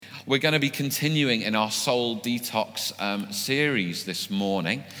We're going to be continuing in our Soul Detox series this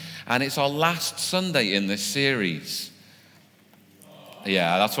morning, and it's our last Sunday in this series.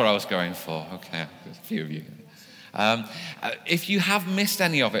 Yeah, that's what I was going for. Okay, there's a few of you. If you have missed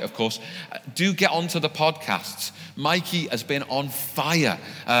any of it, of course, do get onto the podcasts. Mikey has been on fire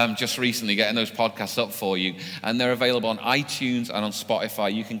just recently getting those podcasts up for you, and they're available on iTunes and on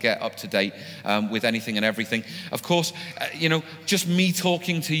Spotify. You can get up to date with anything and everything. Of course, just me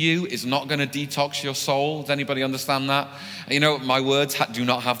talking to you is not going to detox your soul. Does anybody understand that? My words do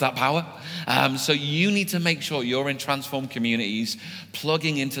not have that power. So you need to make sure you're in transformed communities,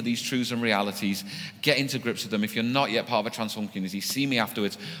 plugging into these truths and realities, get into grips with them. If you're not yet part of a transformed community, see me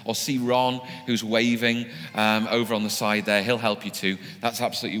afterwards, or see Ron, who's waving over on the side there. He'll help you too. That's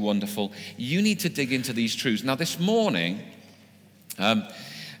absolutely wonderful. You need to dig into these truths. Now, this morning,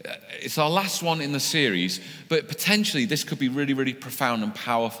 it's our last one in the series, but potentially this could be really, really profound and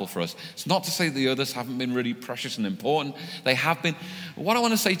powerful for us. It's not to say the others haven't been really precious and important. They have been. What I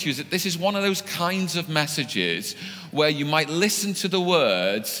want to say to you is that this is one of those kinds of messages where you might listen to the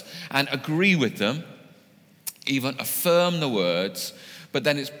words and agree with them, even affirm the words, but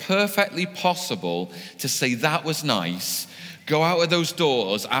then it's perfectly possible to say that was nice, go out of those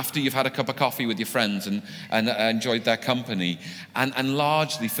doors after you've had a cup of coffee with your friends and enjoyed their company, and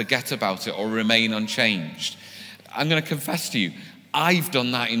largely forget about it or remain unchanged. I'm going to confess to you, I've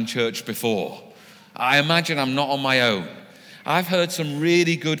done that in church before. I imagine I'm not on my own. I've heard some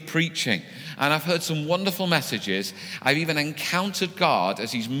really good preaching, and I've heard some wonderful messages. I've even encountered God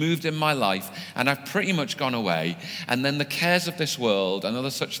as he's moved in my life, and I've pretty much gone away. And then the cares of this world and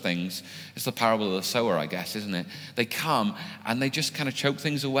other such things, it's the parable of the sower, I guess, isn't it? They come and they just kind of choke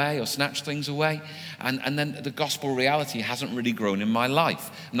things away or snatch things away. And then the gospel reality hasn't really grown in my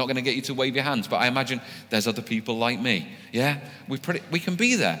life. I'm not going to get you to wave your hands, but I imagine there's other people like me. Yeah? We can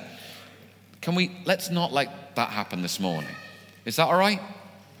be there. Let's not let that happen this morning. Is that all right?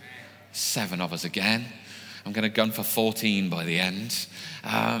 7 of us again. I'm going to gun for 14 by the end.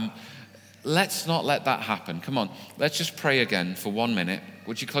 Let's not let that happen. Come on, let's just pray again for 1 minute.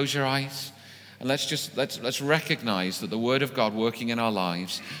 Would you close your eyes? And let's recognize that the Word of God working in our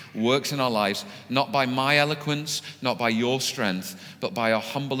lives works in our lives not by my eloquence, not by your strength, but by our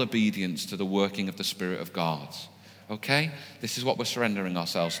humble obedience to the working of the Spirit of God. Okay? This is what we're surrendering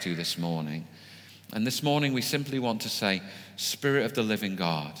ourselves to this morning. And this morning we simply want to say, Spirit of the living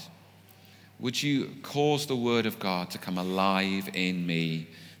God, would you cause the Word of God to come alive in me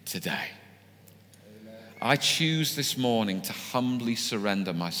today? Amen. I choose this morning to humbly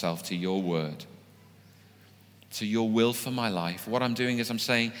surrender myself to your Word, to your will for my life. What I'm doing is I'm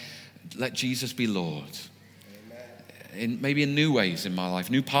saying, let Jesus be Lord. Maybe in new ways in my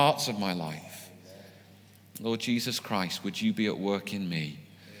life, new parts of my life. Amen. Lord Jesus Christ, would you be at work in me?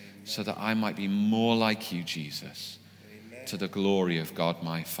 So that I might be more like you, Jesus, amen, to the glory of God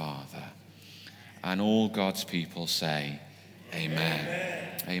my Father. And all God's people say, amen.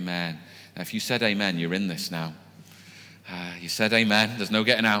 Amen. Amen. Now, if you said amen, you're in this now. You said amen. There's no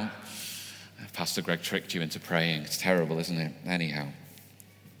getting out. Pastor Greg tricked you into praying. It's terrible, isn't it? Anyhow.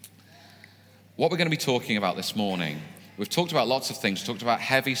 What we're going to be talking about this morning, we've talked about lots of things. We've talked about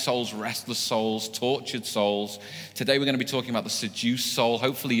heavy souls, restless souls, tortured souls. Today we're going to be talking about the seduced soul.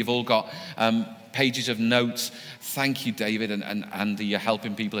 Hopefully you've all got pages of notes. Thank you, David and Andy. You're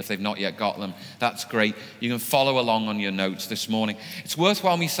helping people if they've not yet got them. That's great. You can follow along on your notes this morning. It's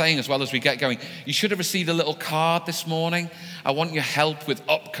worthwhile me saying as well as we get going, you should have received a little card this morning. I want your help with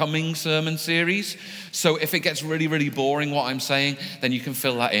upcoming sermon series. So if it gets really, really boring what I'm saying, then you can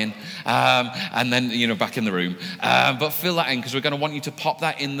fill that in. And then, back in the room. But fill that in because we're going to want you to pop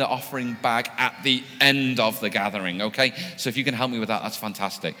that in the offering bag at the end of the gathering, okay? So if you can help me with that, that's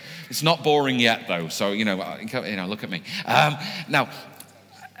fantastic. It's not boring yet, though. So, look at me. Now,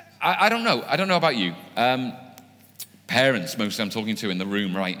 I don't know. I don't know about you. Parents, mostly I'm talking to in the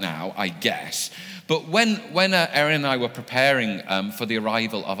room right now, I guess. But when Erin and I were preparing for the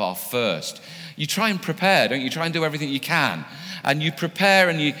arrival of our first, you try and prepare, don't you? Try and do everything you can. And you prepare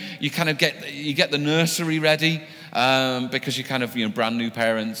and you kind of get the nursery ready because you're kind of brand new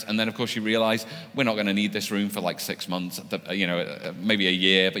parents. And then, of course, you realize we're not going to need this room for like 6 months, maybe a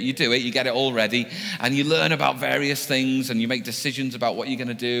year. But you do it, you get it all ready. And you learn about various things and you make decisions about what you're going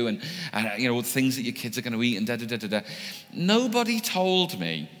to do and things that your kids are going to eat and da-da-da-da-da. Nobody told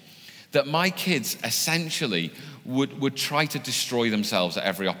me that my kids essentially would try to destroy themselves at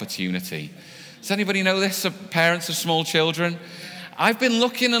every opportunity. Does anybody know this, parents of small children? I've been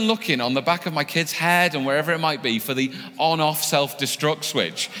looking and looking on the back of my kid's head and wherever it might be for the on-off self-destruct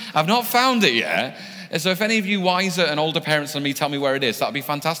switch. I've not found it yet. So if any of you wiser and older parents than me tell me where it is, that'd be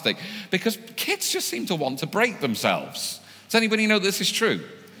fantastic. Because kids just seem to want to break themselves. Does anybody know this is true?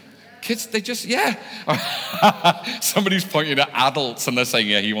 Kids, they just, yeah. Somebody's pointing at adults and they're saying,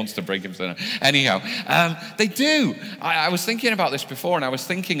 yeah, he wants to break himself. Anyhow, they do. I was thinking about this before, and I was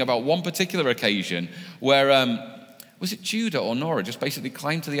thinking about one particular occasion where, was it Judah or Nora, just basically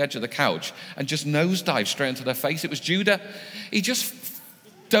climbed to the edge of the couch and just nosedived straight into their face. It was Judah. He just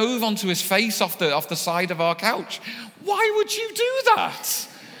dove onto his face off the side of our couch. Why would you do that?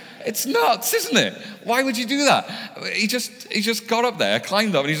 It's nuts, isn't it? Why would you do that? He just got up there,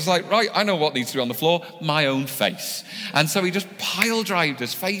 climbed up, and he's just like, right, I know what needs to be on the floor, my own face. And so he just pile drived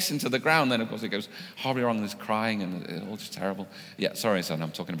his face into the ground. Then, of course, it goes horribly wrong, and he's crying, and it's all just terrible. Yeah, sorry, son,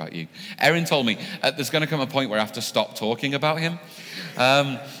 I'm talking about you. Erin told me there's going to come a point where I have to stop talking about him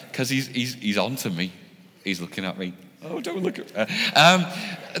because he's on to me. He's looking at me. Oh, don't look at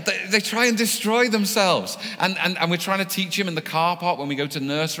they try and destroy themselves. And we're trying to teach him in the car park when we go to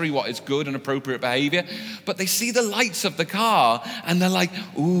nursery what is good and appropriate behavior. But they see the lights of the car and they're like,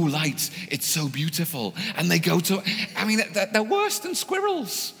 ooh, lights, it's so beautiful. And they go to, they're worse than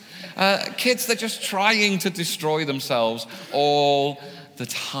squirrels. Kids, they're just trying to destroy themselves all the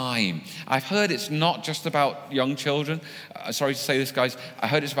time. I've heard it's not just about young children. Sorry to say this, guys. I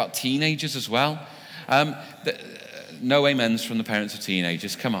heard it's about teenagers as well. No amens from the parents of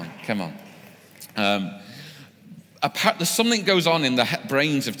teenagers. Come on. There's something goes on in the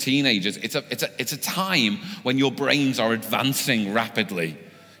brains of teenagers. It's a time when your brains are advancing rapidly.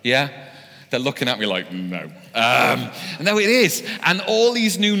 Yeah? They're looking at me like, no. No, it is. And all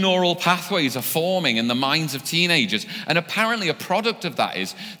these new neural pathways are forming in the minds of teenagers. And apparently a product of that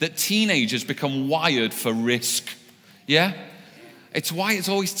is that teenagers become wired for risk. Yeah? It's why it's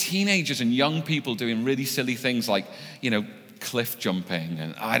always teenagers and young people doing really silly things like, cliff jumping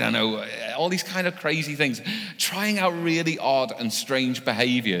and I don't know, all these kind of crazy things, trying out really odd and strange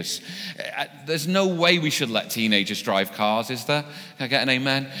behaviors. There's no way we should let teenagers drive cars, is there? Can I get an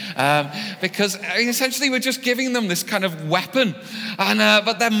amen? Because essentially we're just giving them this kind of weapon,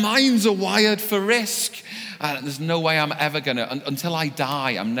 but their minds are wired for risk. There's no way I'm ever going to, until I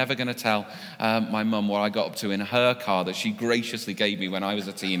die, I'm never going to tell my mum what I got up to in her car that she graciously gave me when I was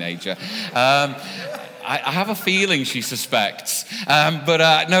a teenager. I have a feeling she suspects.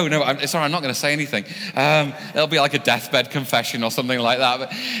 But no, sorry, I'm not going to say anything. It'll be like a deathbed confession or something like that.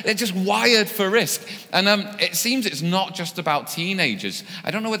 But they're just wired for risk. And it seems it's not just about teenagers. I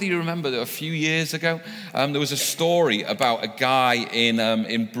don't know whether you remember that a few years ago, there was a story about a guy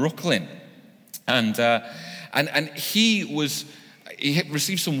in Brooklyn. And he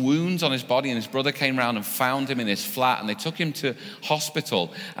received some wounds on his body, and his brother came around and found him in his flat, and they took him to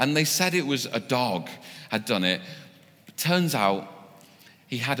hospital, and they said it was a dog had done it. But turns out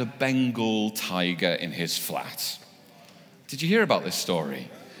he had a Bengal tiger in his flat. Did you hear about this story?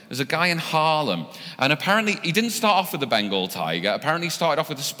 There's a guy in Harlem, and apparently he didn't start off with a Bengal tiger. Apparently he started off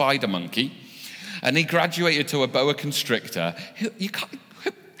with a spider monkey, and he graduated to a boa constrictor.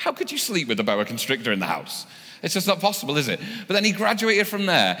 How could you sleep with a boa constrictor in the house? It's just not possible, is it? But then he graduated from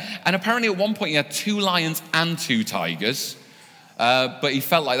there. And apparently at one point he had 2 lions and 2 tigers. But he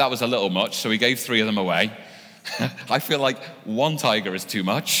felt like that was a little much, so he gave 3 of them away. I feel like 1 tiger is too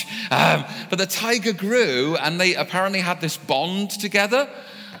much. But the tiger grew, and they apparently had this bond together.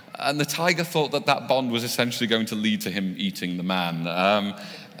 And the tiger thought that bond was essentially going to lead to him eating the man. I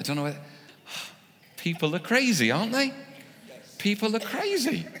don't know. People are crazy, aren't they? People are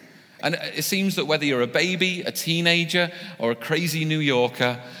crazy. And it seems that whether you're a baby, a teenager, or a crazy New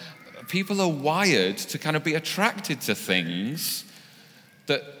Yorker, people are wired to kind of be attracted to things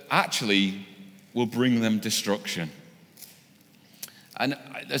that actually will bring them destruction. And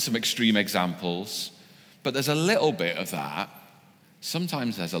there's some extreme examples, but there's a little bit of that.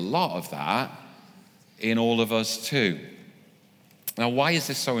 Sometimes there's a lot of that in all of us too. Now, why is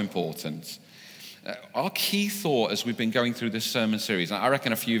this so important? Our key thought as we've been going through this sermon series, and I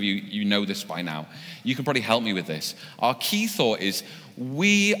reckon a few of you know this by now, you can probably help me with this. Our key thought is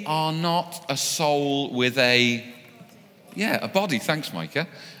we are not a soul with a body. Thanks, Micah.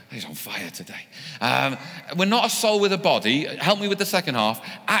 He's on fire today. We're not a soul with a body. Help me with the second half.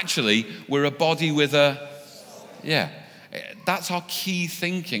 Actually, we're a body with a, that's our key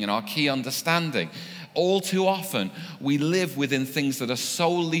thinking and our key understanding. All too often, we live within things that are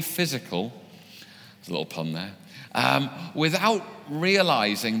solely physical. There's a little pun there. Without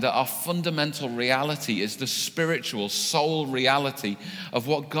realizing that our fundamental reality is the spiritual soul reality of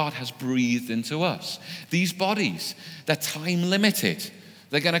what God has breathed into us. These bodies, they're time limited.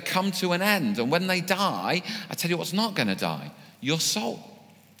 They're going to come to an end. And when they die, I tell you what's not going to die. Your soul.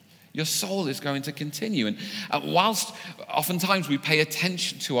 Your soul is going to continue. And whilst oftentimes we pay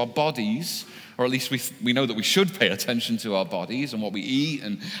attention to our bodies, or at least we know that we should pay attention to our bodies and what we eat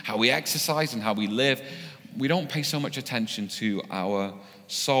and how we exercise and how we live, we don't pay so much attention to our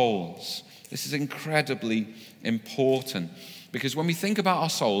souls. This is incredibly important because when we think about our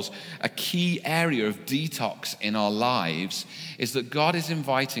souls, a key area of detox in our lives is that God is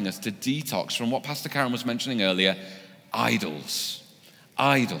inviting us to detox from what Pastor Karen was mentioning earlier, idols.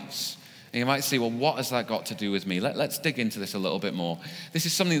 Idols. And you might say, well, what has that got to do with me? Let's dig into this a little bit more. This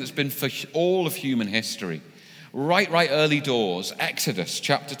is something that's been for all of human history. Right early doors, Exodus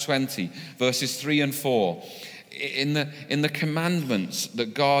chapter 20, verses 3 and 4. In the commandments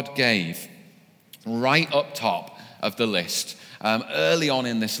that God gave, right up top of the list, early on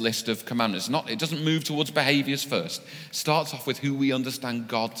in this list of commandments, it doesn't move towards behaviors first. Starts off with who we understand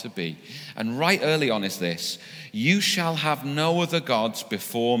God to be. And right early on is this: you shall have no other gods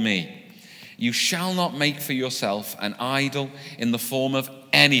before me. You shall not make for yourself an idol in the form of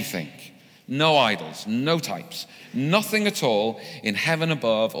anything. No idols, no types, nothing at all in heaven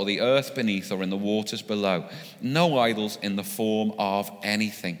above or the earth beneath or in the waters below. No idols in the form of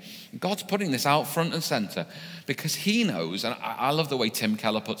anything. God's putting this out front and center because he knows, and I love the way Tim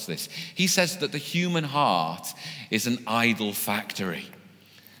Keller puts this. He says that the human heart is an idol factory.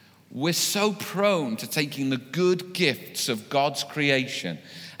 We're so prone to taking the good gifts of God's creation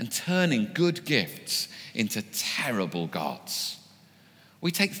and turning good gifts into terrible gods. We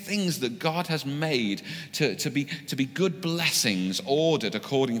take things that God has made to be good blessings ordered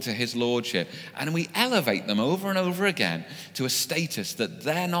according to his lordship, and we elevate them over and over again to a status that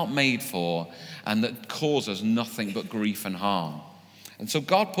they're not made for and that cause us nothing but grief and harm. And so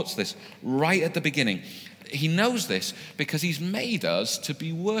God puts this right at the beginning. He knows this because he's made us to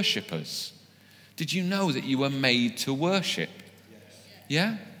be worshipers. Did you know that you were made to worship?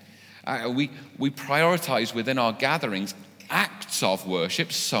 Yes. Yeah? We prioritize within our gatherings acts of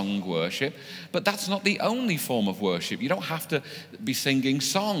worship, sung worship, but that's not the only form of worship. You don't have to be singing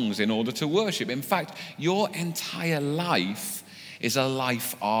songs in order to worship. In fact, your entire life is a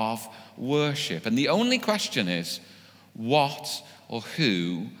life of worship. And the only question is, what or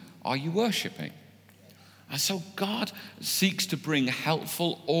who are you worshiping? And so God seeks to bring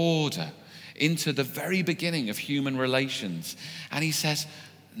helpful order into the very beginning of human relations. And he says,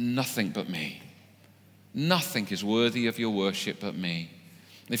 nothing but me. Nothing is worthy of your worship but me.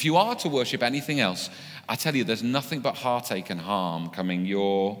 If you are to worship anything else, I tell you, there's nothing but heartache and harm coming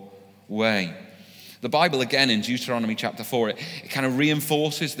your way. The Bible, again, in Deuteronomy chapter 4, it kind of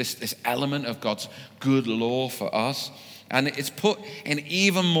reinforces this element of God's good law for us. And it's put in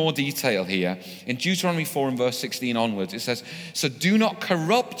even more detail here. In Deuteronomy 4 and verse 16 onwards, it says, so do not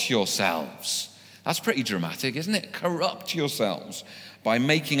corrupt yourselves. That's pretty dramatic, isn't it? Corrupt yourselves by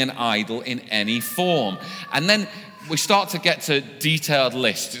making an idol in any form. And then we start to get to detailed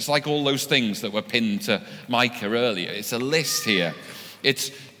lists. It's like all those things that were pinned to Micah earlier. It's a list here.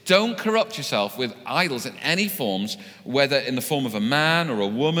 It's don't corrupt yourself with idols in any forms, whether in the form of a man or a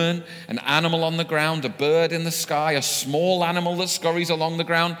woman, an animal on the ground, a bird in the sky, a small animal that scurries along the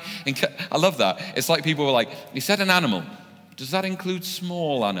ground. I love that. It's like people were like, you said an animal. Does that include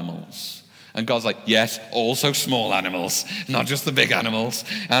small animals? And God's like, yes, also small animals, not just the big animals.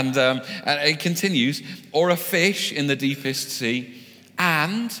 And it continues, or a fish in the deepest sea.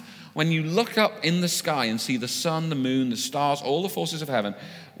 And when you look up in the sky and see the sun, the moon, the stars, all the forces of heaven,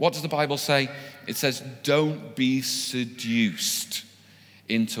 what does the Bible say? It says, don't be seduced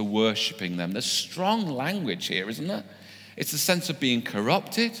into worshiping them. There's strong language here, isn't there? It's the sense of being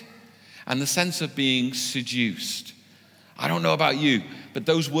corrupted and the sense of being seduced. I don't know about you, but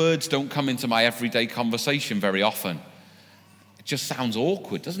those words don't come into my everyday conversation very often. It just sounds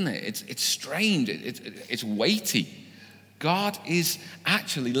awkward, doesn't it? It's strange. It's weighty. God is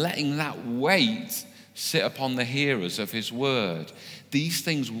actually letting that weight sit upon the hearers of his word. These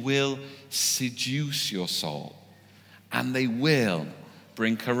things will seduce your soul, and they will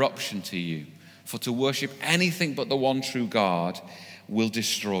bring corruption to you. For to worship anything but the one true God will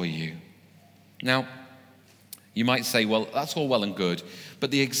destroy you. Now, you might say, well, that's all well and good,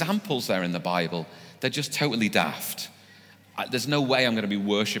 but the examples there in the Bible, they're just totally daft. There's no way I'm going to be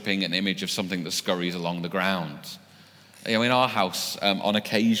worshiping an image of something that scurries along the ground. You know, in our house, on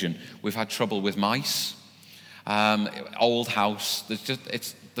occasion, we've had trouble with mice. Old house,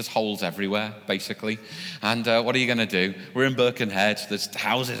 there's holes everywhere, basically. And what are you going to do? We're in Birkenhead, there's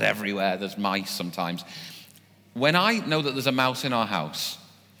houses everywhere, there's mice sometimes. When I know that there's a mouse in our house,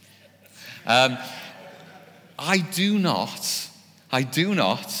 I do not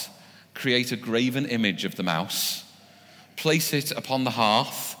create a graven image of the mouse, place it upon the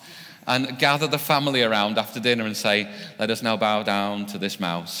hearth, and gather the family around after dinner and say, let us now bow down to this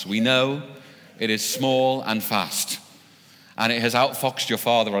mouse. We know it is small and fast, and it has outfoxed your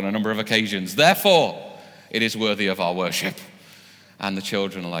father on a number of occasions. Therefore, it is worthy of our worship. And the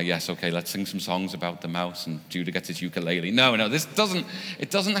children are like, yes, okay, let's sing some songs about the mouse, and Judah gets his ukulele. No, it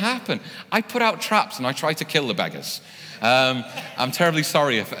doesn't happen. I put out traps and I try to kill the beggars. I'm terribly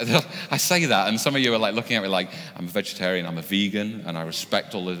sorry if I say that, and some of you are like looking at me like, I'm a vegetarian, I'm a vegan, and I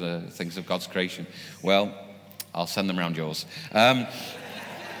respect all of the things of God's creation. Well, I'll send them around yours. I'm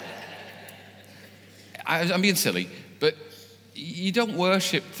being silly, but you don't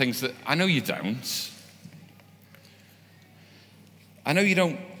worship things that, I know you don't. I know you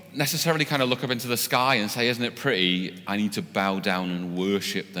don't necessarily kind of look up into the sky and say, isn't it pretty? I need to bow down and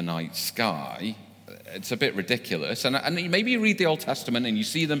worship the night sky. It's a bit ridiculous. And maybe you read the Old Testament and you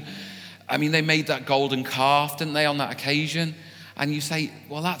see them. I mean, they made that golden calf, didn't they, on that occasion? And you say,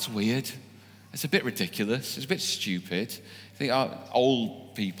 well, that's weird. It's a bit ridiculous. It's a bit stupid. I think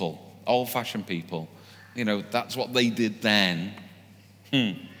old people, old-fashioned people, that's what they did then.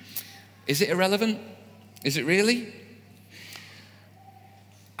 Is it irrelevant? Is it really?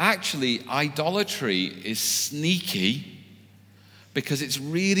 Actually, idolatry is sneaky because it's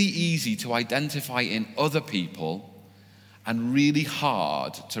really easy to identify in other people and really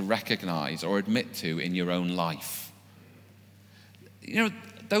hard to recognize or admit to in your own life.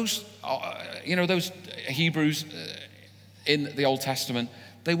 Those Hebrews in the Old Testament,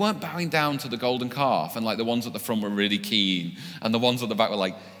 they weren't bowing down to the golden calf, and like the ones at the front were really keen, and the ones at the back were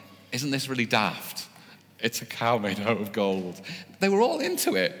like, isn't this really daft? It's a cow made out of gold. They were all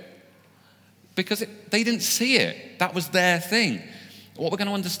into it because they didn't see it. That was their thing. What we're going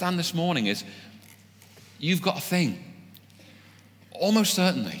to understand this morning is you've got a thing, almost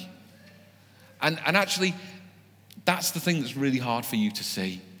certainly. And actually, that's the thing that's really hard for you to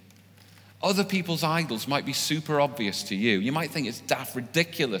see. Other people's idols might be super obvious to you. You might think it's daft,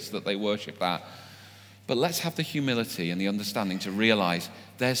 ridiculous that they worship that. But let's have the humility and the understanding to realize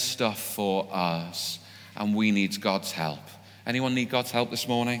there's stuff for us. And we need God's help. Anyone need God's help this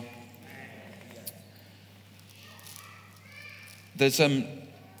morning? There's a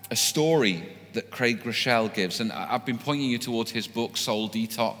story that Craig Groeschel gives, and I've been pointing you towards his book, Soul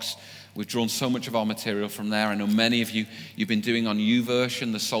Detox. We've drawn so much of our material from there. I know many of you've been doing on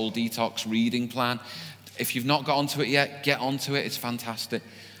YouVersion, the Soul Detox reading plan. If you've not got onto it yet, get onto it. It's fantastic.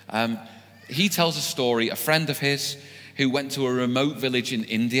 He tells a story, a friend of his who went to a remote village in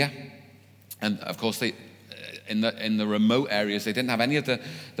India. And of course, in the remote areas, they didn't have any of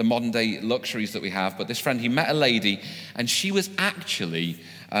the modern day luxuries that we have. But this friend, he met a lady, and she was actually,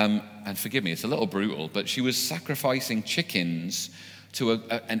 and forgive me, it's a little brutal, but she was sacrificing chickens to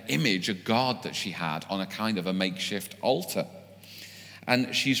an image, a god that she had on a kind of a makeshift altar.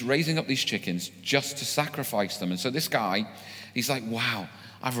 And she's raising up these chickens just to sacrifice them. And so this guy, he's like, wow,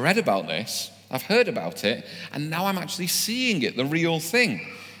 I've read about this, I've heard about it, and now I'm actually seeing it, the real thing.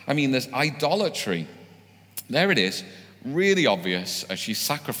 I mean, there's idolatry. There it is, really obvious as she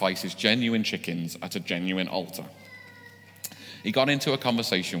sacrifices genuine chickens at a genuine altar. He got into a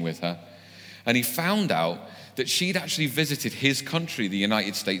conversation with her, and he found out that she'd actually visited his country, the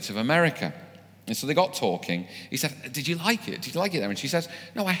United States of America. And so they got talking. He said, did you like it? Did you like it there? And she says,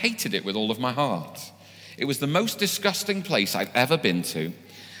 no, I hated it with all of my heart. It was the most disgusting place I've ever been to,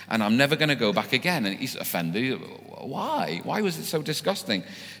 and I'm never going to go back again. And he's offended. Why? Why was it so disgusting?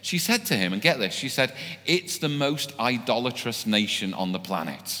 She said to him, and get this, she said, it's the most idolatrous nation on the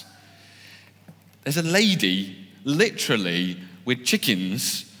planet. There's a lady, literally, with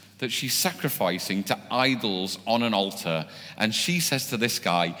chickens that she's sacrificing to idols on an altar. And she says to this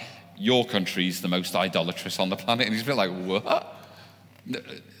guy, your country's the most idolatrous on the planet. And he's a bit like, what?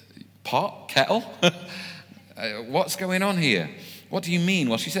 Pot? Kettle? What's going on here? What do you mean?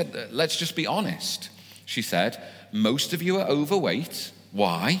 Well, she said, let's just be honest. She said, most of you are overweight.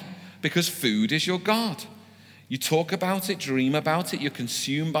 Why? Because food is your God. You talk about it, dream about it, you're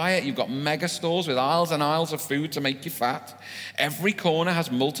consumed by it. You've got mega stores with aisles and aisles of food to make you fat. Every corner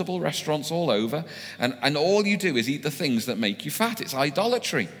has multiple restaurants all over. And all you do is eat the things that make you fat. It's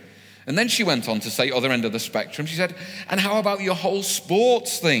idolatry. And then she went on to say, other end of the spectrum, she said, and how about your whole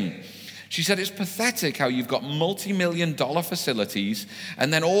sports thing? She said, it's pathetic how you've got multi-million-dollar facilities,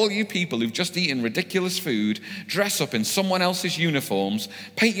 and then all you people who've just eaten ridiculous food dress up in someone else's uniforms,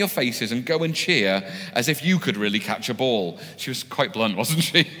 paint your faces, and go and cheer as if you could really catch a ball. She was quite blunt, wasn't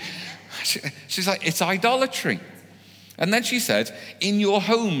she? She's like, it's idolatry. And then she said, in your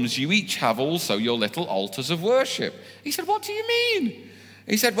homes you each have also your little altars of worship. He said, what do you mean?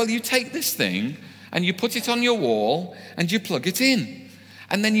 He said, well, you take this thing, and you put it on your wall, and you plug it in.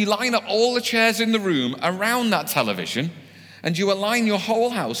 And then you line up all the chairs in the room around that television, and you align your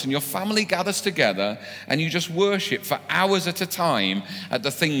whole house, and your family gathers together, and you just worship for hours at a time at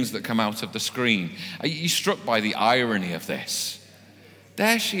the things that come out of the screen. Are you struck by the irony of this?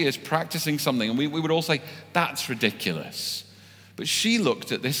 There she is practicing something, and we would all say, that's ridiculous. But she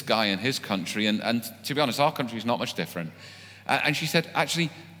looked at this guy in his country, and to be honest, our country is not much different. And she said, actually,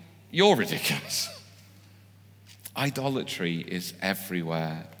 you're ridiculous. Idolatry is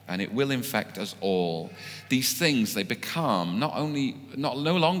everywhere, and it will infect us all. These things, they become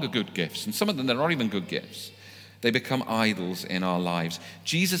no longer good gifts, and some of them, they're not even good gifts. They become idols in our lives.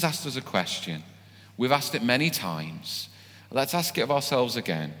 Jesus asked us a question. We've asked it many times. Let's ask it of ourselves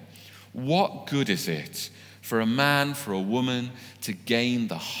again. What good is it for a man, for a woman to gain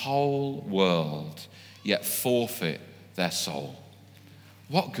the whole world, yet forfeit their soul?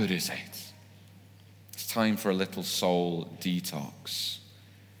 What good is it? It's time for a little soul detox.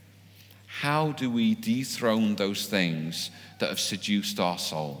 How do we dethrone those things that have seduced our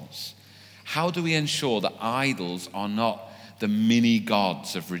souls? How do we ensure that idols are not the mini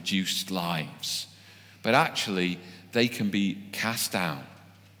gods of reduced lives, but actually they can be cast down?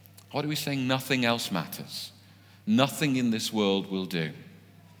 What are we saying? Nothing else matters. Nothing in this world will do.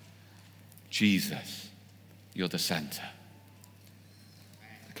 Jesus, you're the center.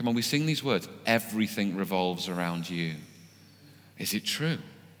 Come on, we sing these words. Everything revolves around you. Is it true?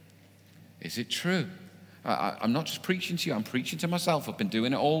 Is it true? I'm not just preaching to you, I'm preaching to myself. I've been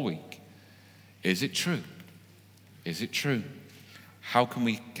doing it all week. Is it true? Is it true? How can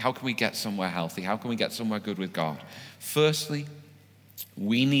we get somewhere healthy? How can we get somewhere good with God? Firstly,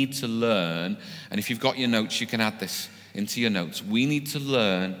 we need to learn, and if you've got your notes, you can add this into your notes. We need to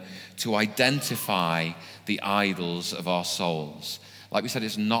learn to identify the idols of our souls. Like we said,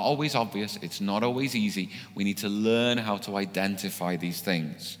 it's not always obvious. It's not always easy. We need to learn how to identify these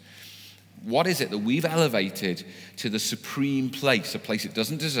things. What is it that we've elevated to the supreme place, a place it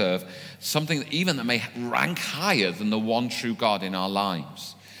doesn't deserve, something that may rank higher than the one true God in our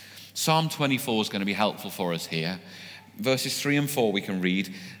lives? Psalm 24 is going to be helpful for us here. Verses 3 and 4 we can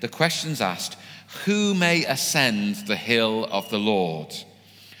read. The question's asked, who may ascend the hill of the Lord?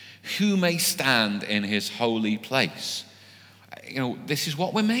 Who may stand in his holy place? This is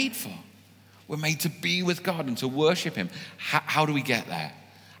what we're made for. We're made to be with God and to worship him. How do we get there?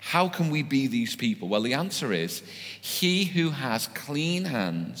 How can we be these people? Well, the answer is, he who has clean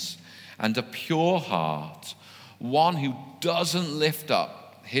hands and a pure heart, one who doesn't lift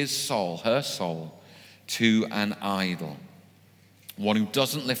up his soul, her soul, to an idol. One who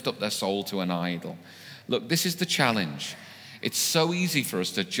doesn't lift up their soul to an idol. Look, this is the challenge. It's so easy for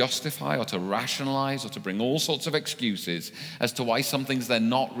us to justify or to rationalize or to bring all sorts of excuses as to why some things, they're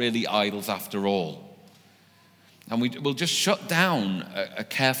not really idols after all. And we'll just shut down a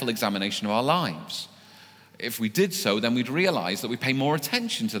careful examination of our lives. If we did so, then we'd realize that we pay more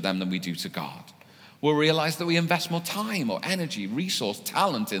attention to them than we do to God. We'll realize that we invest more time or energy, resource,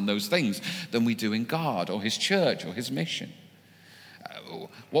 talent in those things than we do in God or his church or his mission.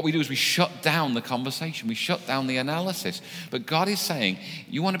 What we do is we shut down the conversation. We shut down the analysis. But God is saying,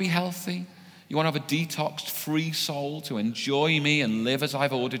 you want to be healthy? You want to have a detoxed, free soul to enjoy me and live as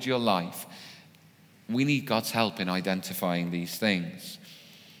I've ordered your life? We need God's help in identifying these things.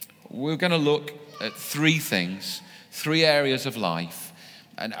 We're going to look at three things, three areas of life.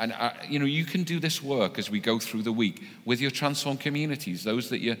 And you can do this work as we go through the week with your transformed communities, those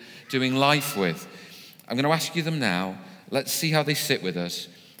that you're doing life with. I'm going to ask you them now. Let's see how they sit with us.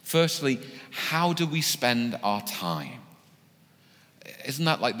 Firstly, how do we spend our time? Isn't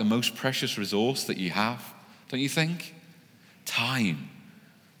that like the most precious resource that you have? Don't you think? Time.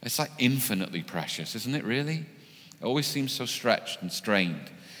 It's like infinitely precious, isn't it really? It always seems so stretched and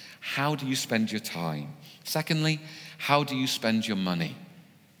strained. How do you spend your time? Secondly, how do you spend your money?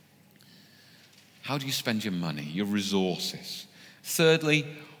 How do you spend your money, your resources? Thirdly,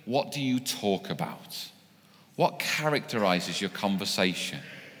 what do you talk about? What characterizes your conversation?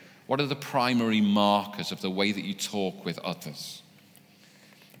 What are the primary markers of the way that you talk with others?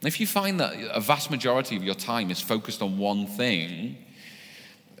 And if you find that a vast majority of your time is focused on one thing,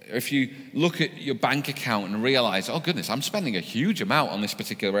 if you look at your bank account and realize, oh goodness, I'm spending a huge amount on this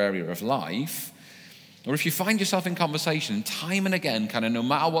particular area of life, or if you find yourself in conversation time and again, kind of no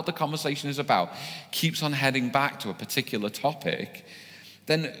matter what the conversation is about, keeps on heading back to a particular topic,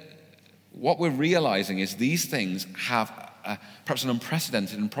 then what we're realizing is these things have perhaps an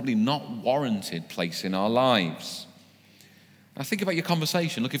unprecedented and probably not warranted place in our lives. Now think about your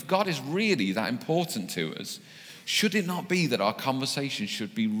conversation. Look, if God is really that important to us, should it not be that our conversation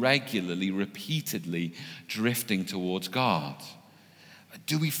should be regularly, repeatedly drifting towards God?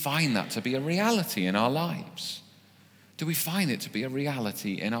 Do we find that to be a reality in our lives? Do we find it to be a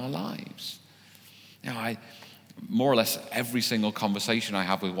reality in our lives? More or less every single conversation I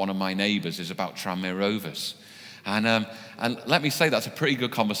have with one of my neighbours is about Tranmere Rovers. And let me say, that's a pretty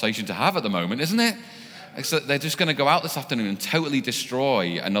good conversation to have at the moment, isn't it? Except they're just going to go out this afternoon and totally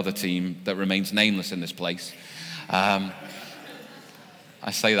destroy another team that remains nameless in this place. I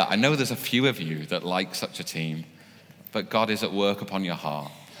say that. I know there's a few of you that like such a team, but God is at work upon your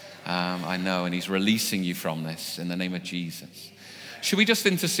heart. I know, and he's releasing you from this in the name of Jesus. Should we just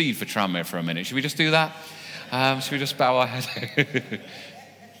intercede for Tranmere for a minute? Should we just do that? Should we just bow our head?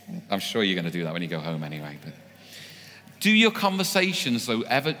 I'm sure you're going to do that when you go home anyway. But do your conversations, though,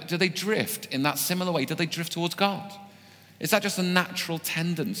 do they drift in that similar way? Do they drift towards God? Is that just a natural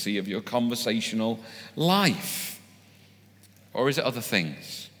tendency of your conversational life? Or is it other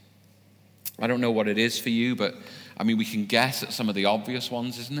things? I don't know what it is for you, but we can guess at some of the obvious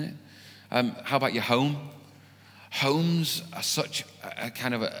ones, isn't it? How about your home? Homes are such a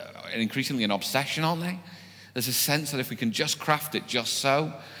kind of increasingly an obsession, aren't they? There's a sense that if we can just craft it just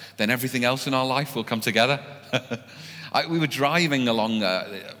so, then everything else in our life will come together. We were driving along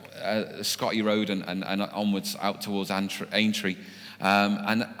Scotty Road and onwards out towards Aintree.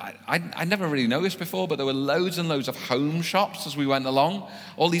 And I'd never really noticed before, but there were loads and loads of home shops as we went along,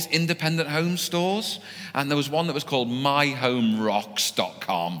 all these independent home stores. And there was one that was called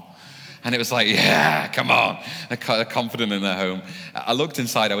myhomerocks.com. And it was like, yeah, come on. They're confident in their home. I looked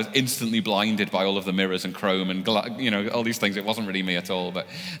inside. I was instantly blinded by all of the mirrors and chrome and, all these things. It wasn't really me at all. But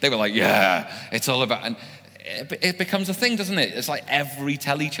they were like, yeah, it's all about... And it becomes a thing, doesn't it? It's like every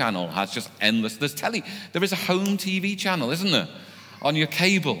telly channel has just endless... There is a home TV channel, isn't there? On your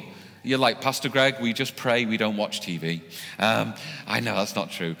cable. You're like, Pastor Greg, we just pray we don't watch TV. I know that's not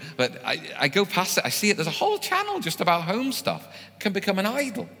true. But I go past it. I see it. There's a whole channel just about home stuff. It can become an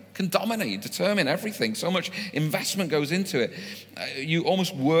idol. Can dominate, determine everything. So much investment goes into it. You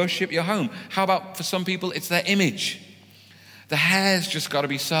almost worship your home. How about for some people, it's their image. The hair's just got to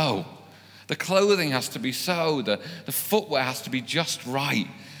be so. The clothing has to be so. The footwear has to be just right.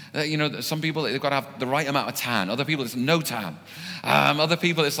 Some people, they've got to have the right amount of tan. Other people, it's no tan. Other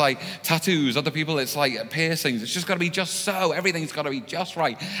people, it's like tattoos. Other people, it's like piercings. It's just got to be just so. Everything's got to be just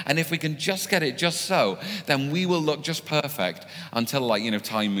right. And if we can just get it just so, then we will look just perfect until,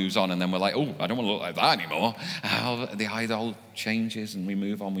 time moves on. And then we're like, oh, I don't want to look like that anymore. The idol changes and we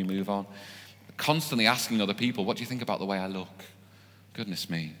move on. Constantly asking other people, what do you think about the way I look? Goodness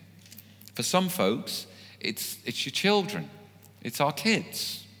me. For some folks, it's your children. It's our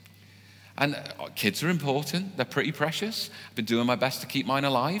kids. And kids are important. They're pretty precious. I've been doing my best to keep mine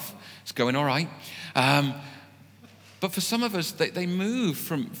alive. It's going all right. But for some of us, they move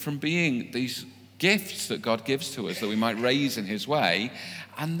from being these gifts that God gives to us that we might raise in his way,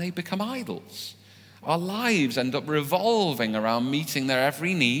 and they become idols. Our lives end up revolving around meeting their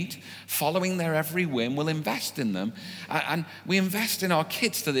every need, following their every whim. We'll invest in them. And we invest in our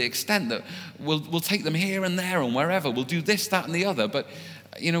kids to the extent that we'll take them here and there and wherever. We'll do this, that, and the other. But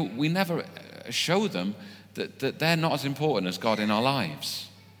we never show them that they're not as important as God in our lives.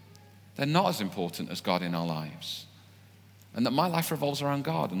 They're not as important as God in our lives. And that my life revolves around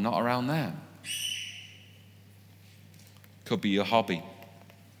God and not around them. Could be your hobby.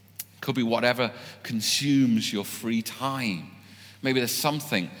 Could be whatever consumes your free time. Maybe there's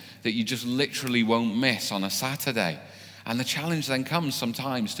something that you just literally won't miss on a Saturday. And the challenge then comes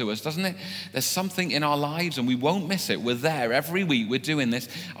sometimes to us, doesn't it? There's something in our lives and we won't miss it. We're there every week. We're doing this,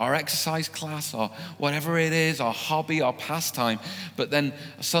 our exercise class or whatever it is, our hobby, our pastime. But then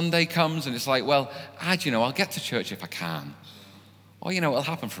Sunday comes and it's like, well, I'll get to church if I can. Or, it'll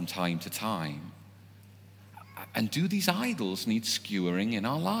happen from time to time. And do these idols need skewering in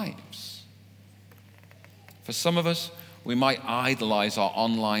our lives? For some of us, we might idolize our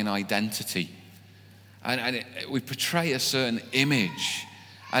online identity. And we portray a certain image.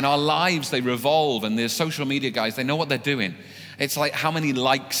 And our lives, they revolve. And the social media guys, they know what they're doing. It's like, how many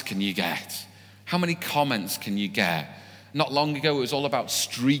likes can you get? How many comments can you get? Not long ago, it was all about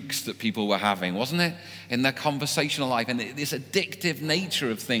streaks that people were having, wasn't it? In their conversational life. And this addictive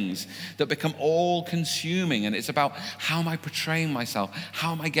nature of things that become all-consuming. And it's about, how am I portraying myself?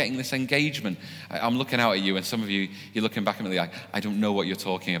 How am I getting this engagement? I'm looking out at you, and some of you, you're looking back at me like, I don't know what you're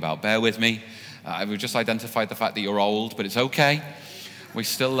talking about. Bear with me. We've just identified the fact that you're old, but it's okay. We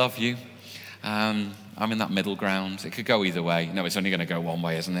still love you. I'm in that middle ground. It could go either way. No, it's only going to go one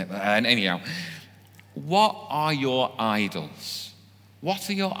way, isn't it? Anyhow, what are your idols? What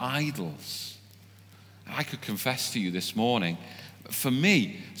are your idols? I could confess to you this morning, for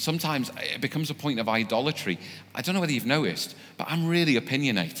me, sometimes it becomes a point of idolatry. I don't know whether you've noticed, but I'm really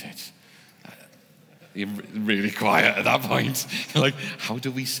opinionated. You're really quiet at that point. You're like, how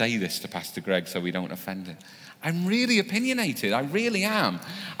do we say this to Pastor Greg so we don't offend him? I'm really opinionated. I really am.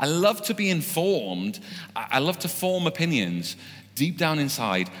 I love to be informed. I love to form opinions. Deep down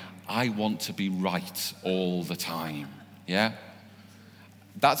inside, I want to be right all the time. Yeah?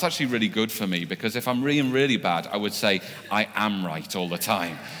 That's actually really good for me, because if I'm really, really bad, I would say I am right all the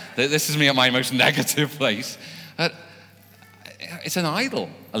time. This is me at my most negative place. It's an idol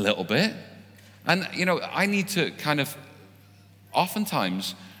a little bit. And, I need to kind of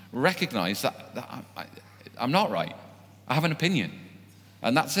oftentimes recognize that I'm not right. I have an opinion,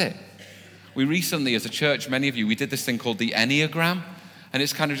 and that's it. We recently, as a church, many of you, we did this thing called the Enneagram, and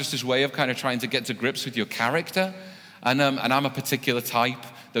it's kind of just this way of kind of trying to get to grips with your character. And I'm a particular type.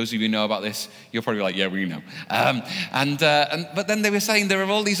 Those of you who know about this, you're probably like, yeah, we know. But then they were saying there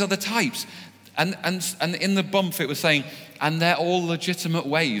are all these other types. And in the bump, it was saying, and they're all legitimate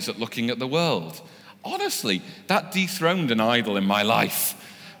ways at looking at the world. Honestly, that dethroned an idol in my life,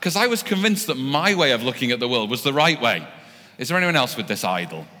 because I was convinced that my way of looking at the world was the right way. Is there anyone else with this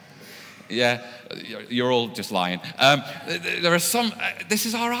idol? Yeah, you're all just lying. There are some, this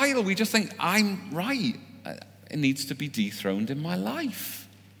is our idol. We just think, I'm right. It needs to be dethroned in my life.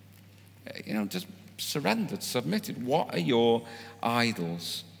 Just surrendered, submitted. What are your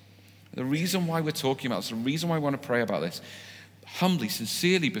idols? The reason why we're talking about this, the reason why we want to pray about this, humbly,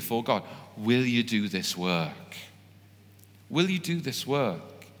 sincerely before God, will you do this work? Will you do this work?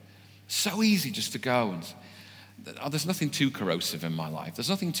 So easy just to go and say, there's nothing too corrosive in my life. There's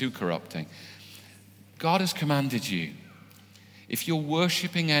nothing too corrupting. God has commanded you. If you're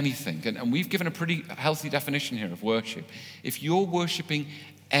worshiping anything, and we've given a pretty healthy definition here of worship. If you're worshiping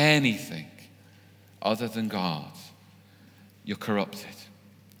anything other than God, you're corrupted.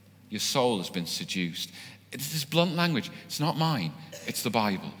 Your soul has been seduced. It's this blunt language. It's not mine. It's the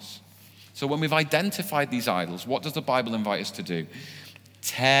Bible's. So when we've identified these idols, what does the Bible invite us to do?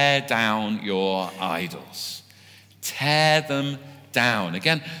 Tear down your idols. Tear them down.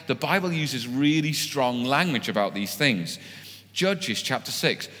 Again, the Bible uses really strong language about these things. Judges chapter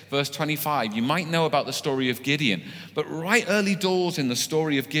 6, verse 25. You might know about the story of Gideon, but right early doors in the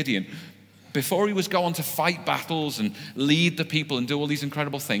story of Gideon, before he was going to fight battles and lead the people and do all these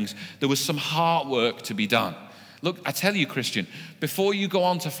incredible things, there was some heart work to be done. Look, I tell you, Christian, before you go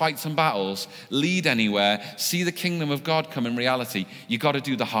on to fight some battles, lead anywhere, see the kingdom of God come in reality, you got to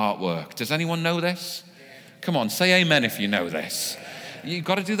do the heart work. Does anyone know this? Come on, say amen if you know this. You've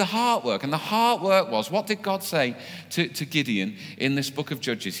got to do the heart work. And the heart work was, what did God say to Gideon in this book of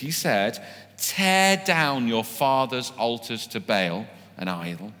Judges? He said, tear down your father's altars to Baal, an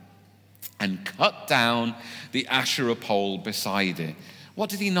idol, and cut down the Asherah pole beside it. What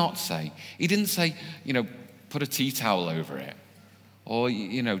did he not say? He didn't say, put a tea towel over it. Or,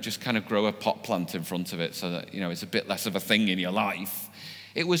 just kind of grow a pot plant in front of it so that, it's a bit less of a thing in your life.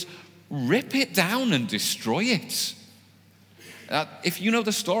 It was rip it down and destroy it. If you know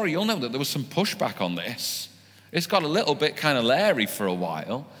the story, you'll know that there was some pushback on this. It's got a little bit kind of leery for a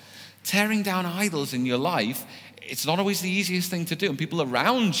while. Tearing down idols in your life, it's not always the easiest thing to do. And people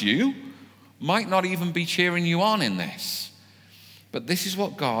around you might not even be cheering you on in this. But this is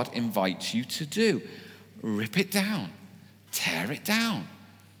what God invites you to do. Rip it down. Tear it down.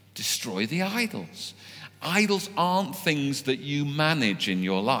 Destroy the idols. Idols aren't things that you manage in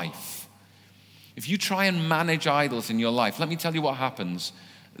your life. If you try and manage idols in your life, let me tell you what happens.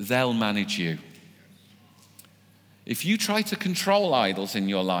 They'll manage you. If you try to control idols in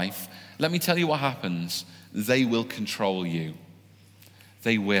your life, let me tell you what happens. They will control you.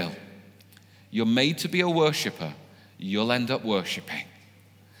 They will. You're made to be a worshiper. You'll end up worshiping.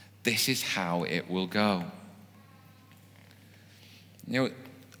 This is how it will go.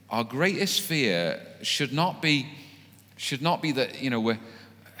 Our greatest fear should not be that,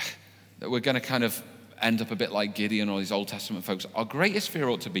 that we're going to kind of end up a bit like Gideon or these Old Testament folks. Our greatest fear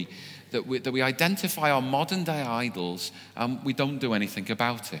ought to be that we identify our modern day idols and we don't do anything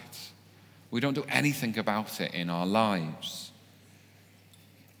about it. We don't do anything about it in our lives.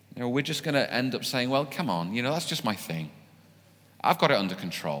 We're just going to end up saying, well, come on, that's just my thing. I've got it under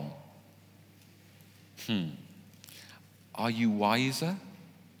control. Are you wiser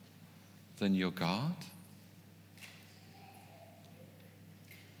than your God?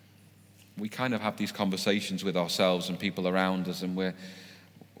 We kind of have these conversations with ourselves and people around us, and we're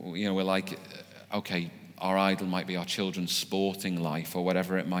like, okay, our idol might be our children's sporting life or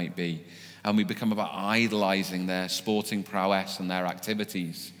whatever it might be. And we become about idolizing their sporting prowess and their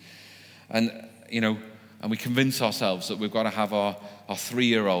activities. And, And we convince ourselves that we've got to have our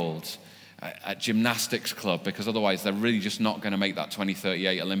 3-year-olds at gymnastics club, because otherwise they're really just not going to make that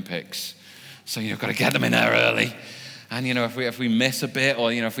 2038 Olympics. So, you've got to get them in there early. And, if we miss a bit,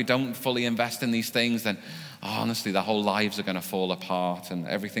 or, if we don't fully invest in these things, then honestly, their whole lives are going to fall apart and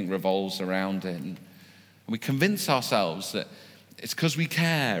everything revolves around it. And we convince ourselves that it's because we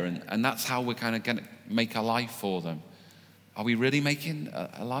care, and that's how we're kind of going to make a life for them. Are we really making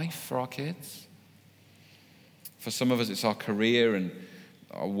a life for our kids? For some of us, it's our career and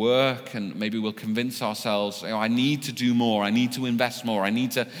our work, and maybe we'll convince ourselves, I need to do more, I need to invest more, I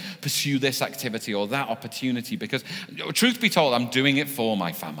need to pursue this activity or that opportunity, because truth be told, I'm doing it for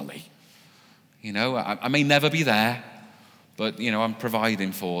my family. I may never be there, but, I'm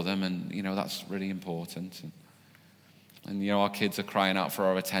providing for them, and, that's really important. And our kids are crying out for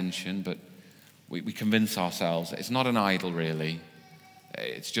our attention, but we convince ourselves it's not an idol, really.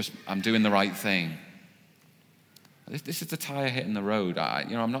 It's just, I'm doing the right thing. This is the tire hitting the road.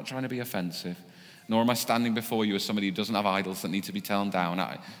 I'm not trying to be offensive, nor am I standing before you as somebody who doesn't have idols that need to be torn down.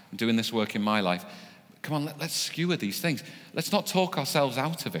 I'm doing this work in my life. Come on, let's skewer these things. Let's not talk ourselves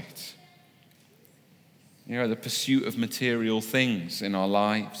out of it. The pursuit of material things in our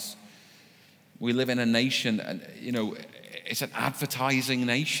lives. We live in a nation, and it's an advertising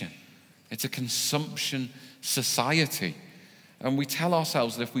nation. It's a consumption society. And we tell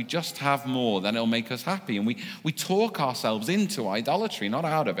ourselves that if we just have more, then it'll make us happy. And we talk ourselves into idolatry, not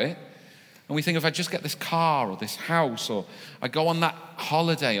out of it. And we think, if I just get this car or this house, or I go on that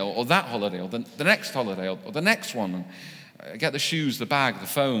holiday or that holiday or the next holiday or the next one, and I get the shoes, the bag, the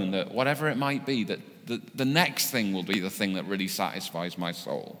phone, whatever it might be, that the next thing will be the thing that really satisfies my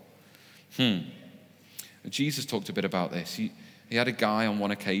soul. Jesus talked a bit about this. He had a guy on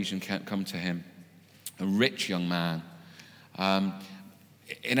one occasion come to him, a rich young man.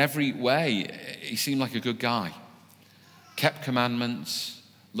 In every way, he seemed like a good guy. Kept commandments,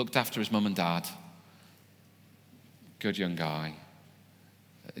 looked after his mum and dad. Good young guy.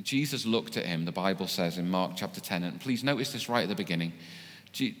 Jesus looked at him, the Bible says in Mark chapter 10, and please notice this right at the beginning.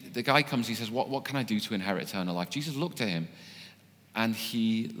 The guy comes, he says, what can I do to inherit eternal life? Jesus looked at him, and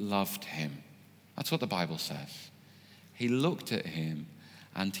he loved him. That's what the Bible says. He looked at him,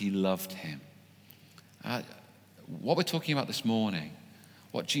 and he loved him. What we're talking about this morning,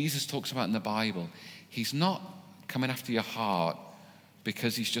 what Jesus talks about in the Bible, he's not coming after your heart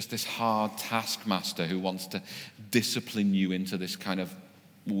because he's just this hard taskmaster who wants to discipline you into this kind of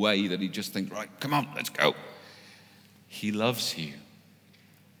way that he just thinks, right, come on, let's go. He loves you.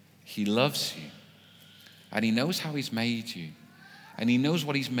 He loves you. And he knows how he's made you. And he knows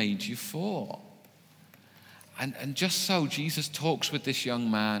what he's made you for. And just so, Jesus talks with this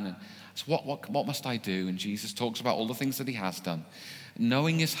young man and says, what must I do? And Jesus talks about all the things that he has done.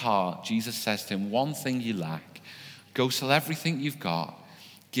 Knowing his heart, Jesus says to him, one thing you lack. Go sell everything you've got.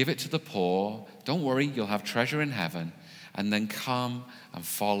 Give it to the poor. Don't worry, you'll have treasure in heaven. And then come and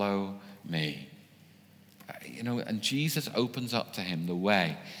follow me. And Jesus opens up to him the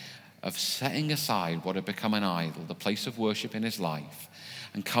way of setting aside what had become an idol, the place of worship in his life,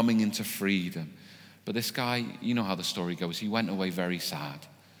 and coming into freedom. But this guy, you know how the story goes, he went away very sad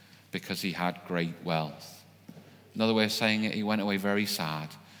because he had great wealth. Another way of saying it, he went away very sad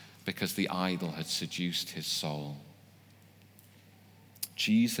because the idol had seduced his soul.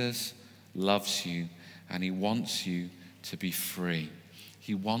 Jesus loves you and he wants you to be free.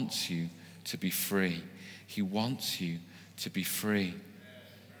 He wants you to be free. He wants you to be free.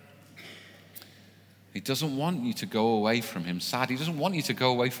 He doesn't want you to go away from him sad. He doesn't want you to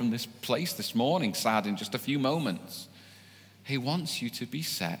go away from this place this morning sad in just a few moments. He wants you to be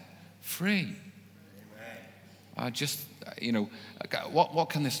set free. What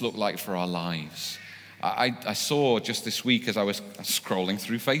can this look like for our lives? I saw just this week as I was scrolling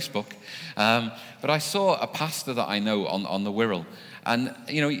through Facebook, but I saw a pastor that I know on the Wirral, and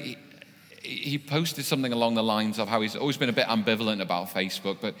he posted something along the lines of how he's always been a bit ambivalent about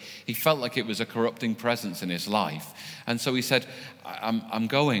Facebook, but he felt like it was a corrupting presence in his life. And so he said, I'm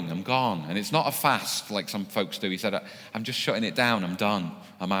gone. And it's not a fast like some folks do. He said, I'm just shutting it down. I'm done.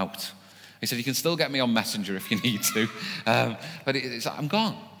 I'm out. He said, you can still get me on Messenger if you need to. But I'm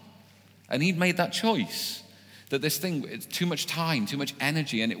gone. And he'd made that choice. That this thing, it's too much time, too much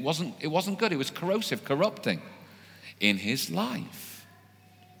energy, and it wasn't good. It was corrosive, corrupting in his life.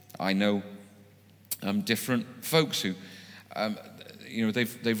 I know different folks who,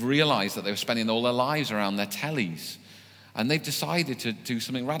 they've realized that they were spending all their lives around their tellies, and they've decided to do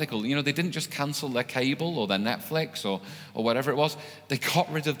something radical. They didn't just cancel their cable or their Netflix or whatever it was. They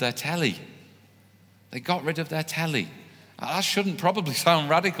got rid of their telly. They got rid of their telly. That shouldn't probably sound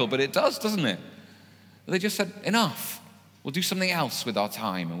radical, but it does, doesn't it? They just said, enough. We'll do something else with our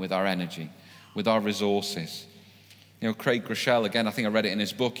time and with our energy, with our resources. Craig Groeschel, again, I think I read it in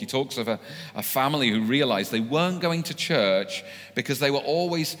his book. He talks of a family who realized they weren't going to church because they were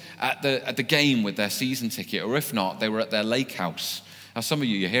always at the game with their season ticket, or if not, they were at their lake house. Now, some of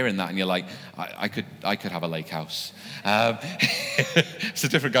you, you're hearing that and you're like, I could have a lake house. It's a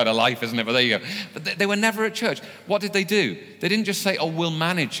different kind of life, isn't it? But there you go. But they were never at church. What did they do? They didn't just say, we'll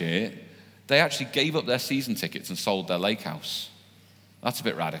manage it. They actually gave up their season tickets and sold their lake house. That's a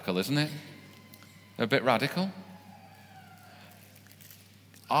bit radical, isn't it? A bit radical.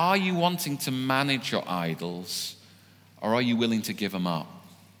 Are you wanting to manage your idols, or are you willing to give them up?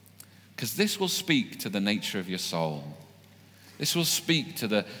 Because this will speak to the nature of your soul. This will speak to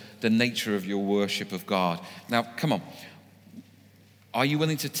the nature of your worship of God. Now, come on. Are you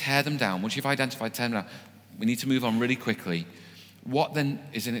willing to tear them down? Once you've identified, tear them down. We need to move on really quickly. What then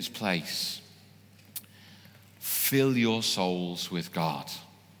is in its place? Fill your souls with God.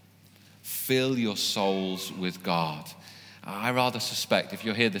 Fill your souls with God. I rather suspect if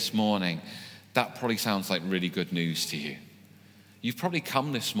you're here this morning, that probably sounds like really good news to you. You've probably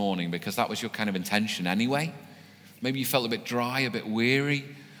come this morning because that was your kind of intention anyway. Maybe you felt a bit dry, a bit weary,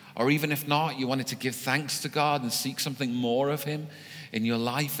 or even if not, you wanted to give thanks to God and seek something more of Him in your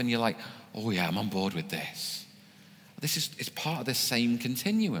life, and you're like, oh yeah, I'm on board with this. It's part of the same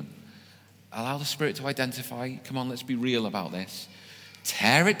continuum. Allow the Spirit to identify, come on, let's be real about this.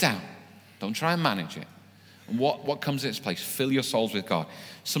 Tear it down. Don't try and manage it. And what comes in its place? Fill your souls with God.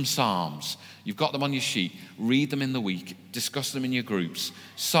 Some Psalms. You've got them on your sheet. Read them in the week. Discuss them in your groups.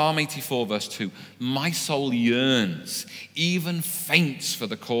 Psalm 84, verse 2. My soul yearns, even faints for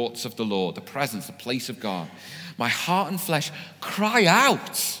the courts of the Lord, the presence, the place of God. My heart and flesh cry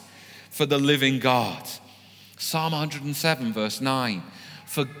out for the living God. Psalm 107, verse 9.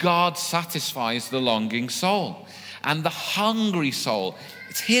 For God satisfies the longing soul, and the hungry soul,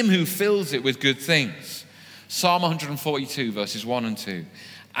 it's Him who fills it with good things. Psalm 142, verses 1 and 2.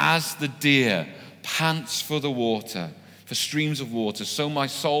 As the deer pants for the water, for streams of water, so my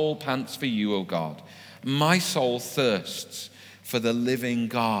soul pants for you, O God. My soul thirsts for the living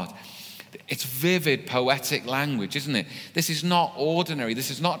God. It's vivid, poetic language, isn't it? This is not ordinary. This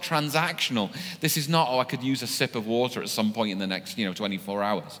is not transactional. This is not, I could use a sip of water at some point in the next, 24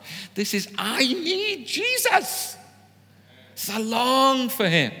 hours. This is, I need Jesus. I long for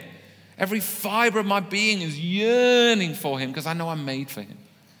Him. Every fiber of my being is yearning for Him because I know I'm made for Him.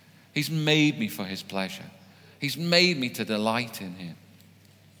 He's made me for His pleasure. He's made me to delight in Him.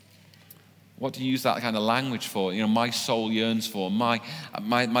 What do you use that kind of language for? My soul yearns for, my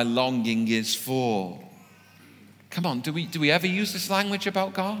longing is for. Come on, do we ever use this language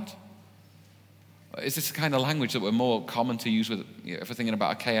about God? Is this the kind of language that we're more common to use with if we're thinking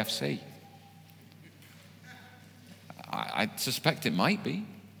about a KFC? I suspect it might be.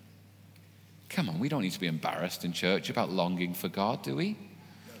 Come on, we don't need to be embarrassed in church about longing for God, do we?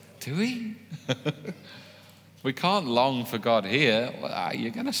 Do we? We can't long for God here. Well,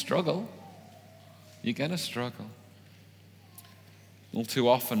 you're going to struggle. You're going to struggle. All too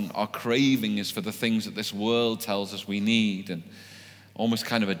often, our craving is for the things that this world tells us we need and almost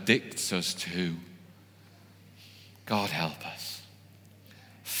kind of addicts us to. God, help us.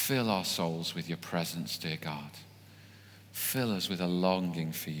 Fill our souls with your presence, dear God. Fill us with a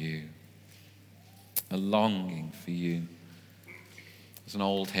longing for you. A longing for you. There's an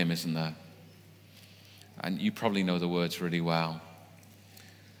old hymn, isn't there? And you probably know the words really well.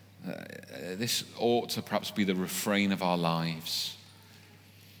 This ought to perhaps be the refrain of our lives.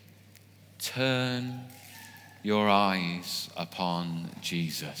 Turn your eyes upon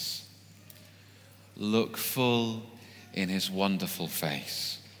Jesus. Look full in His wonderful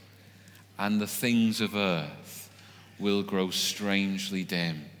face, and the things of earth will grow strangely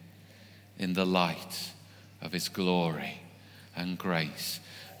dim in the light of His glory and grace.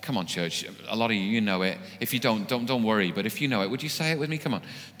 Come on, church. A lot of you know it. If you don't worry. But if you know it, would you say it with me? Come on.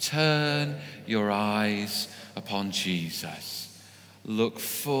 Turn your eyes upon Jesus. Look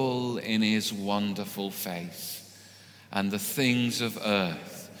full in His wonderful face, and the things of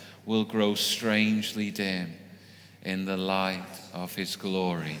earth will grow strangely dim in the light of His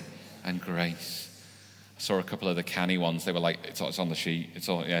glory and grace. I saw a couple of the canny ones. They were like, it's on the sheet. It's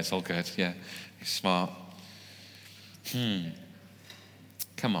all good. Yeah, he's smart.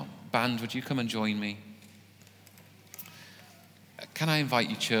 Come on, band, would you come and join me? Can I invite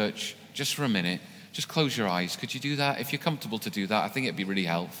you, church, just for a minute, just close your eyes. Could you do that? If you're comfortable to do that, I think it'd be really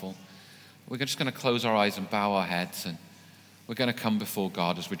helpful. We're just going to close our eyes and bow our heads, and we're going to come before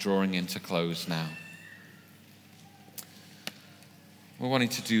God as we're drawing in to close now. we're wanting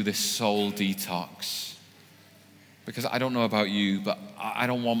to do this soul detox. Because I don't know about you, but I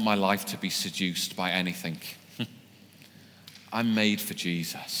don't want my life to be seduced by anything. I'm made for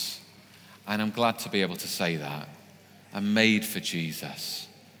Jesus. And I'm glad to be able to say that. I'm made for Jesus.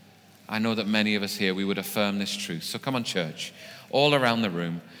 I know that many of us here, we would affirm this truth. So come on, church, all around the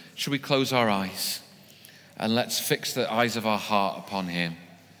room, should we close our eyes and let's fix the eyes of our heart upon him.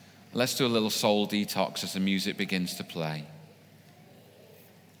 Let's do a little soul detox as the music begins to play.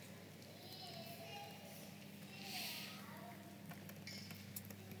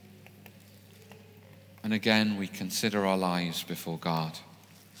 And again, we consider our lives before God.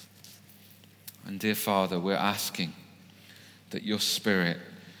 And dear Father, we're asking that your Spirit,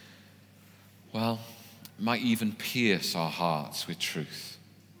 might even pierce our hearts with truth.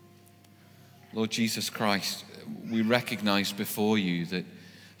 Lord Jesus Christ, we recognize before you that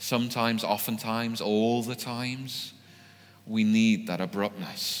sometimes, oftentimes, all the times, we need that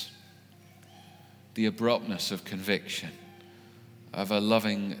abruptness. The abruptness of conviction, of a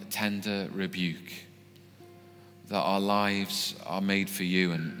loving, tender rebuke, that our lives are made for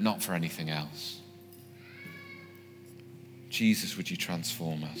you and not for anything else. Jesus, would you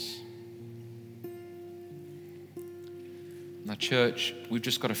transform us? Now, church, we've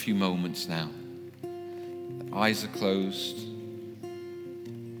just got a few moments now. Eyes are closed,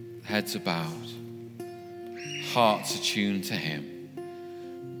 heads are bowed, hearts are tuned to him.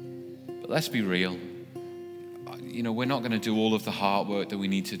 But let's be real. We're not going to do all of the hard work that we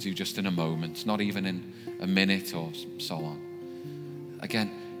need to do just in a moment, not even in a minute or so on.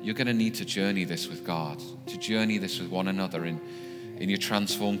 Again, you're going to need to journey this with God, to journey this with one another in your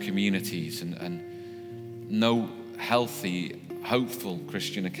transformed communities and know healthy, hopeful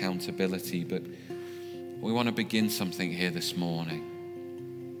Christian accountability. But we want to begin something here this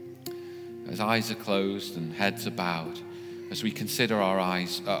morning. As eyes are closed and heads are bowed, as we consider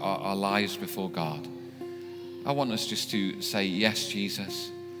our lives before God, I want us just to say, yes,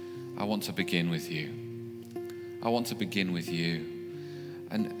 Jesus, I want to begin with you. I want to begin with you.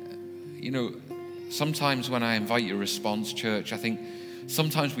 And, sometimes when I invite your response, church, I think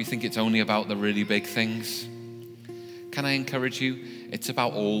sometimes we think it's only about the really big things. Can I encourage you? It's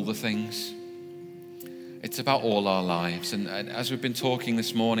about all the things. It's about all our lives. And as we've been talking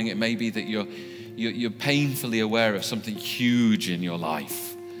this morning, it may be that you're painfully aware of something huge in your life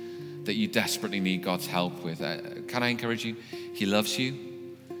that you desperately need God's help with. Can I encourage you? He loves you.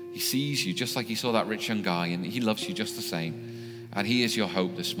 He sees you just like he saw that rich young guy, and he loves you just the same. And he is your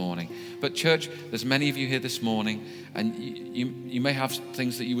hope this morning. But church, there's many of you here this morning, and you may have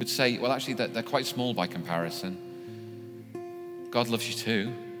things that you would say, well, actually, they're quite small by comparison. God loves you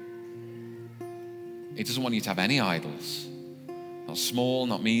too. He doesn't want you to have any idols. Not small,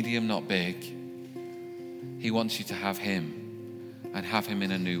 not medium, not big. He wants you to have him and have him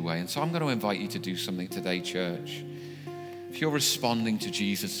in a new way. And so I'm going to invite you to do something today, church. If you're responding to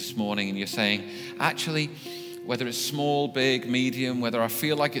Jesus this morning and you're saying, actually, whether it's small, big, medium, whether I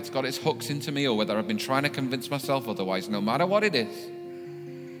feel like it's got its hooks into me or whether I've been trying to convince myself otherwise, no matter what it is,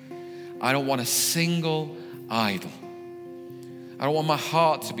 I don't want a single idol. I don't want my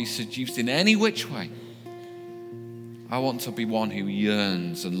heart to be seduced in any which way. I want to be one who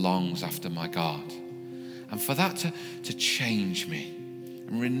yearns and longs after my God. And for that to change me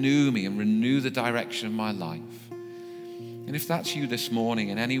and renew the direction of my life. And if that's you this morning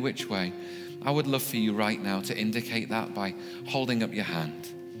in any which way, I would love for you right now to indicate that by holding up your hand.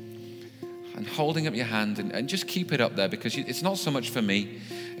 And holding up your hand and just keep it up there, because it's not so much for me.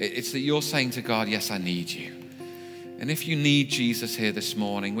 It's that you're saying to God, yes, I need you. And if you need Jesus here this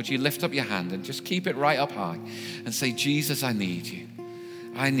morning, would you lift up your hand and just keep it right up high and say, Jesus, I need you.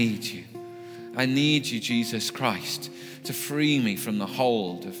 I need you. I need you, Jesus Christ, to free me from the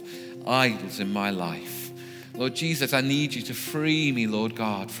hold of idols in my life. Lord Jesus, I need you to free me, Lord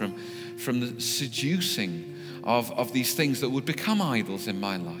God, from the seducing of these things that would become idols in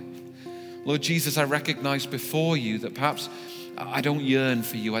my life. Lord Jesus, I recognize before you that perhaps I don't yearn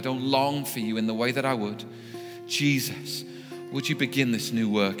for you. I don't long for you in the way that I would. Jesus, would you begin this new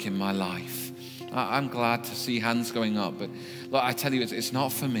work in my life? I'm glad to see hands going up, but Lord, I tell you, it's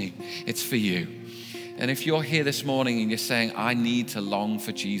not for me, it's for you. And if you're here this morning and you're saying, I need to long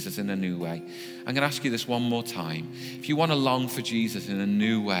for Jesus in a new way, I'm going to ask you this one more time. If you want to long for Jesus in a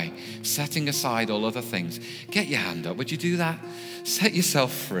new way, setting aside all other things, get your hand up. Would you do that? Set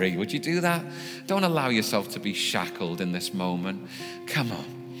yourself free. Would you do that? Don't allow yourself to be shackled in this moment. Come on.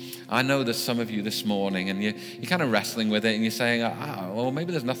 I know there's some of you this morning and you're kind of wrestling with it and you're saying, well,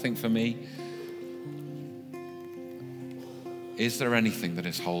 maybe there's nothing for me. Is there anything that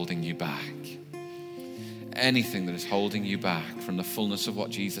is holding you back? anything that is holding you back from the fullness of what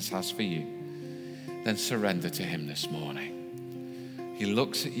Jesus has for you, then surrender to him this morning. He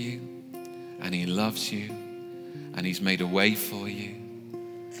looks at you and he loves you and he's made a way for you.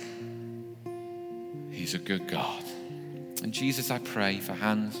 He's a good God. And Jesus, I pray for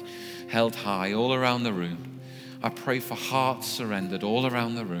hands held high all around the room. I pray for hearts surrendered all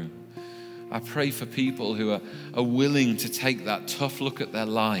around the room. I pray for people who are willing to take that tough look at their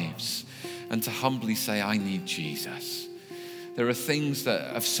lives and to humbly say, I need Jesus. There are things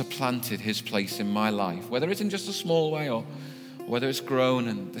that have supplanted his place in my life, whether it's in just a small way or whether it's grown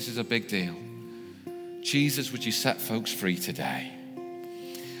and this is a big deal. Jesus, would you set folks free today?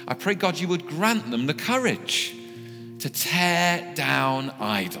 I pray, God, you would grant them the courage to tear down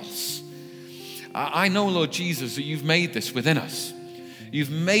idols. I know, Lord Jesus, that you've made this within us. You've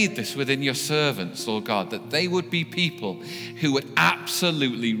made this within your servants, Lord God, that they would be people who would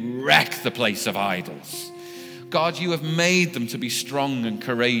absolutely wreck the place of idols. God, you have made them to be strong and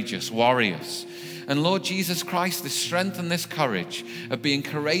courageous warriors. And Lord Jesus Christ, this strength and this courage of being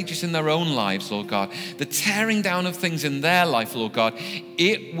courageous in their own lives, Lord God, the tearing down of things in their life, Lord God,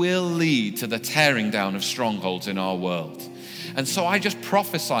 it will lead to the tearing down of strongholds in our world. And so I just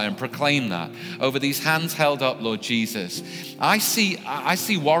prophesy and proclaim that over these hands held up, Lord Jesus. I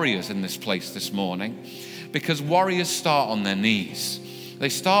see warriors in this place this morning, because warriors start on their knees. They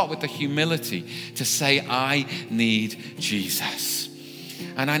start with the humility to say, I need Jesus.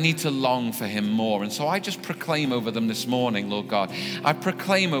 And I need to long for him more. And so I just proclaim over them this morning, Lord God. I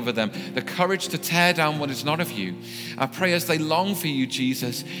proclaim over them the courage to tear down what is not of you. I pray as they long for you,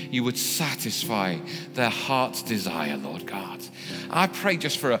 Jesus, you would satisfy their heart's desire, Lord God. I pray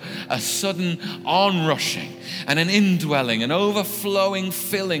just for a sudden onrushing and an indwelling, an overflowing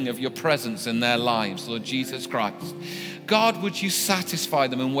filling of your presence in their lives, Lord Jesus Christ. God, would you satisfy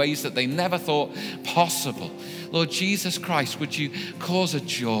them in ways that they never thought possible? Lord Jesus Christ, would you cause a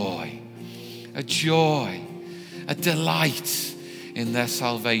joy, a delight in their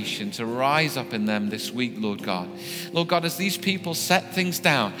salvation to rise up in them this week, Lord God. Lord God, as these people set things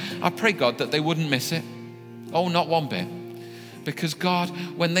down, I pray, God, that they wouldn't miss it. Oh, not one bit. Because God,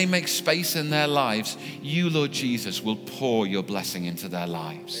 when they make space in their lives, you, Lord Jesus, will pour your blessing into their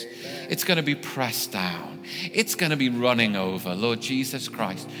lives. It's going to be pressed down. It's going to be running over. Lord Jesus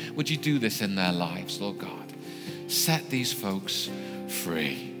Christ, would you do this in their lives, Lord God? Set these folks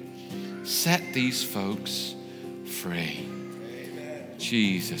free. Set these folks free.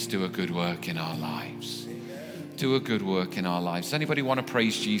 Jesus, do a good work in our lives. Do a good work in our lives. Does anybody want to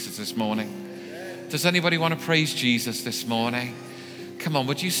praise Jesus this morning? Does anybody want to praise Jesus this morning? Come on,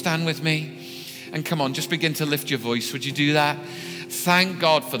 would you stand with me? And come on, just begin to lift your voice. Would you do that? Thank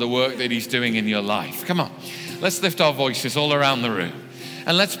God for the work that he's doing in your life. Come on, let's lift our voices all around the room.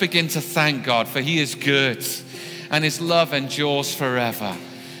 And let's begin to thank God, for he is good and his love endures forever.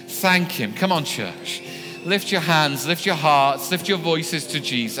 Thank him. Come on, church. Lift your hands, lift your hearts, lift your voices to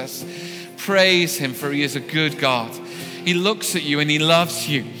Jesus. Praise him, for he is a good God. He looks at you and he loves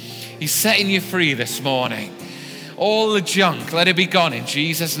you. He's setting you free this morning. All the junk, let it be gone in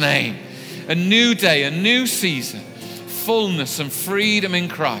Jesus' name. A new day, a new season, fullness and freedom in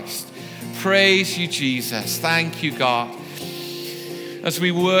Christ. Praise you, Jesus. Thank you, God. As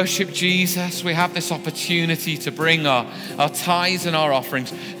we worship Jesus, we have this opportunity to bring our tithes and our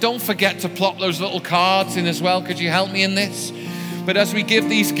offerings. Don't forget to plop those little cards in as well. Could you help me in this? But as we give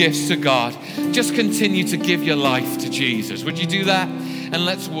these gifts to God, just continue to give your life to Jesus. Would you do that? And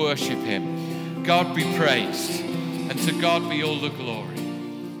let's worship him. God be praised, and to God be all the glory.